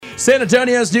San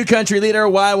Antonio's new country leader,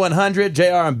 Y100,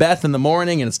 JR and Beth in the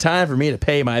morning, and it's time for me to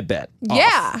pay my bet.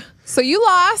 Yeah. So you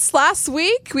lost last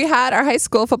week. We had our high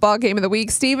school football game of the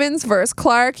week, Stevens versus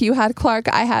Clark. You had Clark,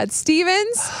 I had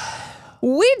Stevens.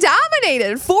 We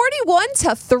dominated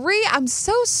 41-3. I'm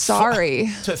so sorry.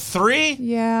 To 3?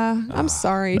 Yeah, I'm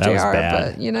sorry, that was JR,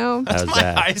 bad. but you know. That was My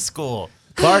bad. high school.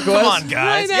 Clark was? Come on,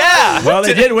 guys. I know. Yeah. Well,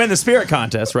 they did win the spirit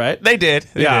contest, right? They did.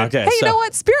 They Yeah, did. okay. Hey, you know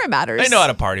what? Spirit matters. They know how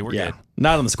to party. We're Yeah. good.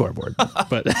 Not on the scoreboard,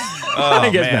 but Oh, I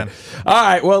guess man. not. All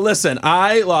right, well, listen,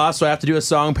 I lost, so I have to do a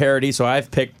song parody, so I've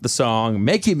picked the song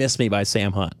Make You Miss Me by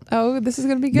Sam Hunt. Oh, this is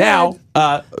going to be good. Now,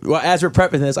 well, as we're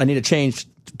prepping this, I need to change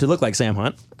to look like Sam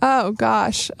Hunt. Oh,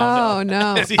 gosh. Oh,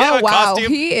 no. Does he have Oh, a wow.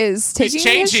 costume? He is taking his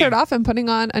changing. shirt off and putting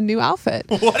on a new outfit.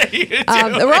 What are you doing?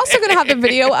 We're also going to have the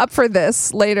video up for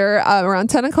this later around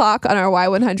 10 o'clock on our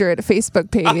Y100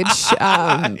 Facebook page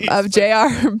of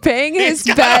JR paying his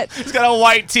bet. He's got a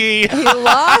white tee. He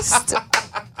lost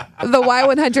the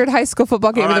Y100 High School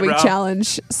Football Game All of the right, Week bro.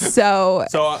 challenge. So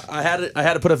So I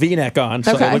had to put a V-neck on,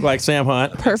 so I Okay. look like Sam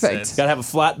Hunt. perfect. Got to have a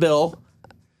flat bill.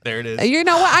 There it is. You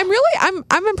know what?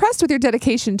 I'm impressed with your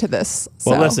dedication to this.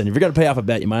 Well, So. listen, if you're going to pay off a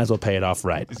bet, you might as well pay it off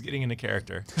right. He's getting into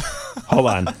character. Hold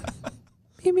on.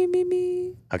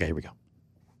 Me. Okay, here we go.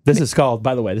 This is called,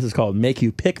 by the way, Make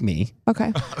You Pick Me,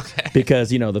 Okay.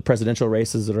 because, you know, the presidential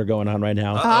races that are going on right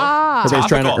now. Ah. Everybody's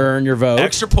trying to Topical. earn your vote.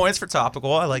 Extra points for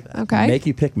topical. I like that. Okay. Make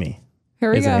You Pick Me. Here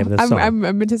we is the go. name of this song. I'm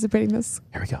anticipating this.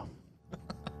 Here we go.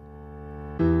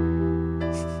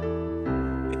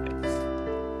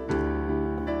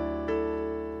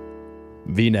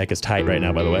 V-neck is tight right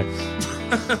now, by the way.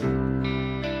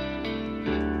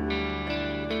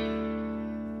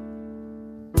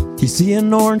 You see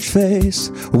an orange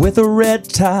face with a red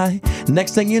tie.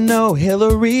 Next thing you know,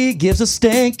 Hillary gives a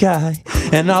stank eye.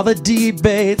 And all the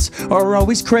debates are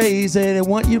always crazy. They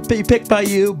want you to be picked by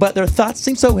you, but their thoughts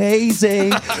seem so hazy.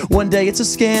 One day it's a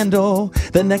scandal,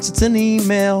 the next it's an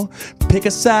email. Pick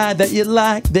a side that you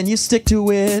like, then you stick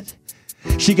to it.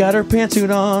 She got her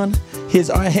pantsuit on, his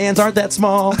hands aren't that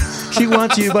small. She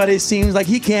wants you, but it seems like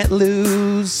he can't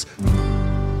lose.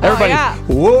 Everybody, yeah.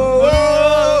 whoa,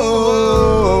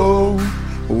 whoa,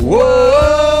 whoa.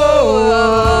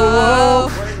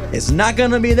 It's not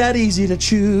gonna be that easy to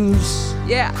choose.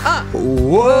 Yeah. Whoa,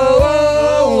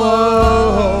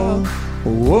 whoa,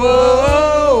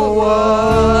 whoa,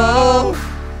 whoa.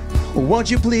 Won't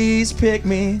you please pick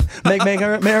me? Make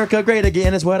America great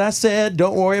again is what I said.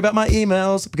 Don't worry about my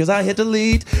emails because I hit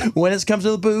delete when it comes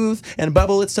to the booth and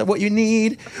bubble. It's what you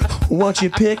need. Won't you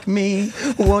pick me?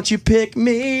 Won't you pick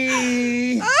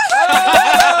me?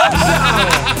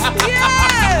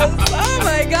 Yes! Oh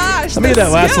my gosh. Let me get the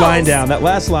that last skills. line down. That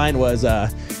last line was,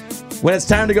 when it's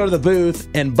time to go to the booth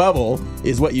and bubble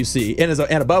is what you see, and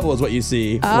a bubble is what you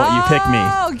see, what you pick me.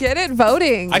 Oh, get it?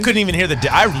 Voting. I couldn't even hear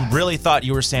I really thought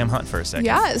you were Sam Hunt for a second.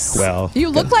 Yes. Well. You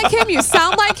look like him. You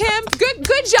sound like him.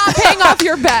 Good job paying off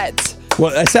your bet.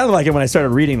 Well, I sounded like it when I started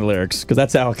reading the lyrics, because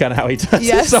that's how he does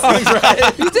Yes. his songs,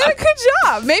 right? You did a good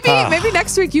job. Maybe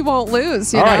next week you won't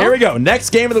lose. You All know? right, here we go. Next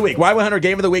game of the week. Y100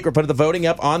 game of the week. We're putting the voting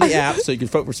up on the app, so you can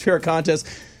vote for Spirit Contest.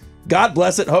 God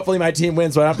bless it. Hopefully my team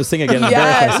wins, so I don't have to sing again and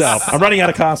embarrass Yes. myself. I'm running out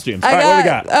of costumes. All right, what do we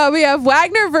got? We have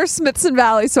Wagner versus Smithson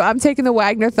Valley. So I'm taking the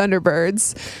Wagner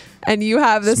Thunderbirds, and you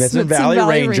have the Smithson Smithson Valley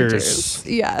Valley Rangers.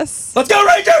 Yes. Let's go,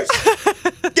 Rangers!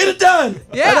 Get it done!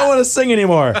 Yeah. I don't want to sing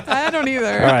anymore. I don't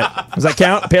either. All right. Does that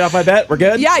count? I paid off my bet? We're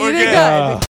good? Yeah, you We're did good. good.